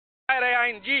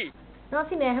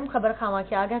नासिन अहम ख़बर खां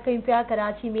के आगाह कयूं पिया।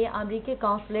 कराची में अमरीकी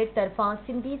कौंसलेट तरफ़ां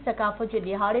सिंधी सकाफ़त जे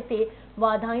ॾिहाड़े ते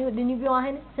वाधायूं ॾिनियूं वियूं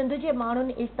आहिनि। सिंध जे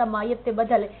माण्हुनि इज्तमाहीयत ते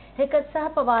ॿधल हिक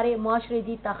सहप वारे मुआशरे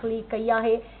जी तख़लीक़ कई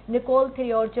आहे। निकोल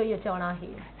थेरियोट जो इहो चवणु आहे।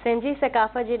 सिंध जी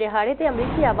सकाफ़त जे ॾिहाड़े ते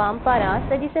अमरीकी अवाम पारां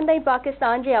सॼी सिंध ऐं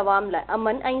पाकिस्तान जे अवाम लाइ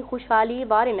अमन ऐं ख़ुशहाली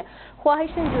वारनि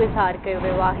ख़्वाहिशुनि जो इज़हार कयो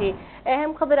वियो आहे।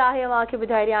 अहम ख़बर आहे अव्हांखे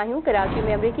ॿुधाए रहिया आहियूं। कराची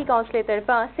में अमरीकी कौंसलेट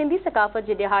तरफ़ां सिंधी सकाफ़त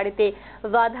जे ॾिहाड़े ते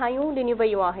वाधायूं ॾिनियूं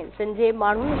वयूं आहिनि। सिंध जे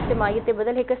माण्हुनि इज्तमाहीयत ते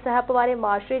ॿधल हिक सहप वारे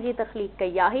मुआशरे जी तख़लीक़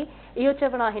कई आहे। इहो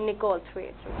चवणु आहे निकोल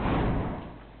थेरियोट जो।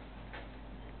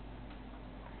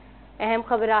 अहम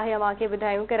ख़बर आहे अव्हांखे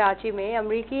ॿुधायूं। कराची में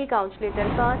अमरीकी कौंसलेट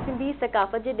तरफ़ां सिंधी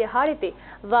सकाफ़त जे ॾिहाड़े ते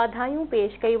वाधायूं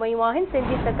पेश कयूं वयूं आहिनि।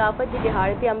 सिंधी सकाफ़त जे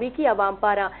ॾिहाड़े ते अमरीकी अवाम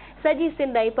पारां सॼी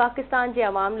सिंध ऐं पाकिस्तान जे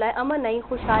अवाम लाइ अमन ऐं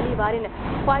ख़ुशहाली वारनि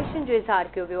ख़्वाहिशुनि जो इज़हार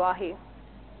कयो वियो आहे।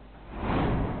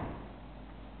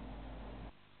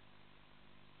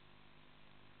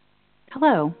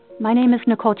 Hello, my name is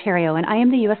Nicole Theriot and I am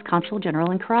the U.S. Consul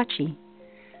General in Karachi.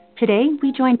 Today,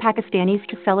 we join Pakistanis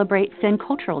to celebrate Sindh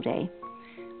Cultural Day.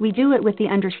 We do it with the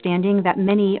understanding that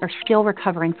many are still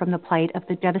recovering from the plight of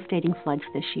the devastating floods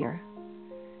this year.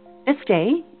 This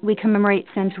day, we commemorate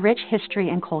Sindh's rich history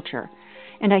and culture,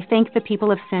 and I thank the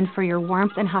people of Sindh for your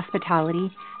warmth and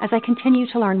hospitality as I continue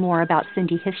to learn more about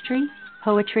Sindhi history,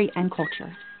 poetry, and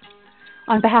culture.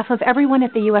 On behalf of everyone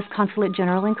at the U.S. Consulate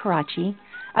General in Karachi,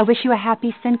 I wish you a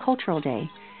happy Sindh Cultural Day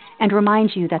and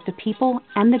remind you that the people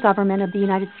and the government of the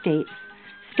United States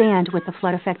stand with the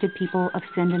flood-affected people of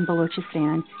Sindh and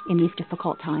Balochistan in these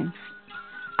difficult times.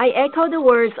 I echo the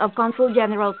words of Consul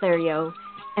General Theriot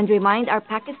and remind our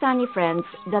Pakistani friends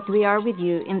that we are with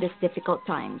you in these difficult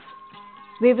times.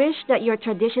 We wish that your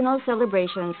traditional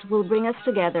celebrations will bring us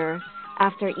together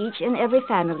after each and every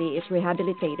family is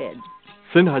rehabilitated.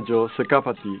 Sindh jo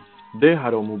Sakafati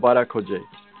Deharo Mubarak Hoje.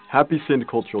 Happy Sindh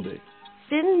Cultural Day.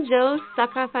 Sindh jo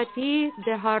Sakafati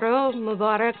Deharo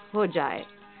Mubarak Hoje.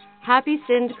 Happy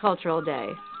Sindh Cultural Day.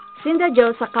 Sindh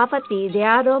jo Sakafati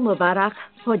Deharo Mubarak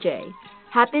Hoje.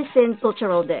 Happy Sindh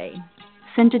Cultural Day.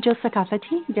 Sindh jo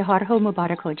Sakafati Deharo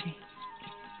Mubarak Hoje.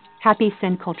 Happy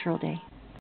Sindh Cultural Day.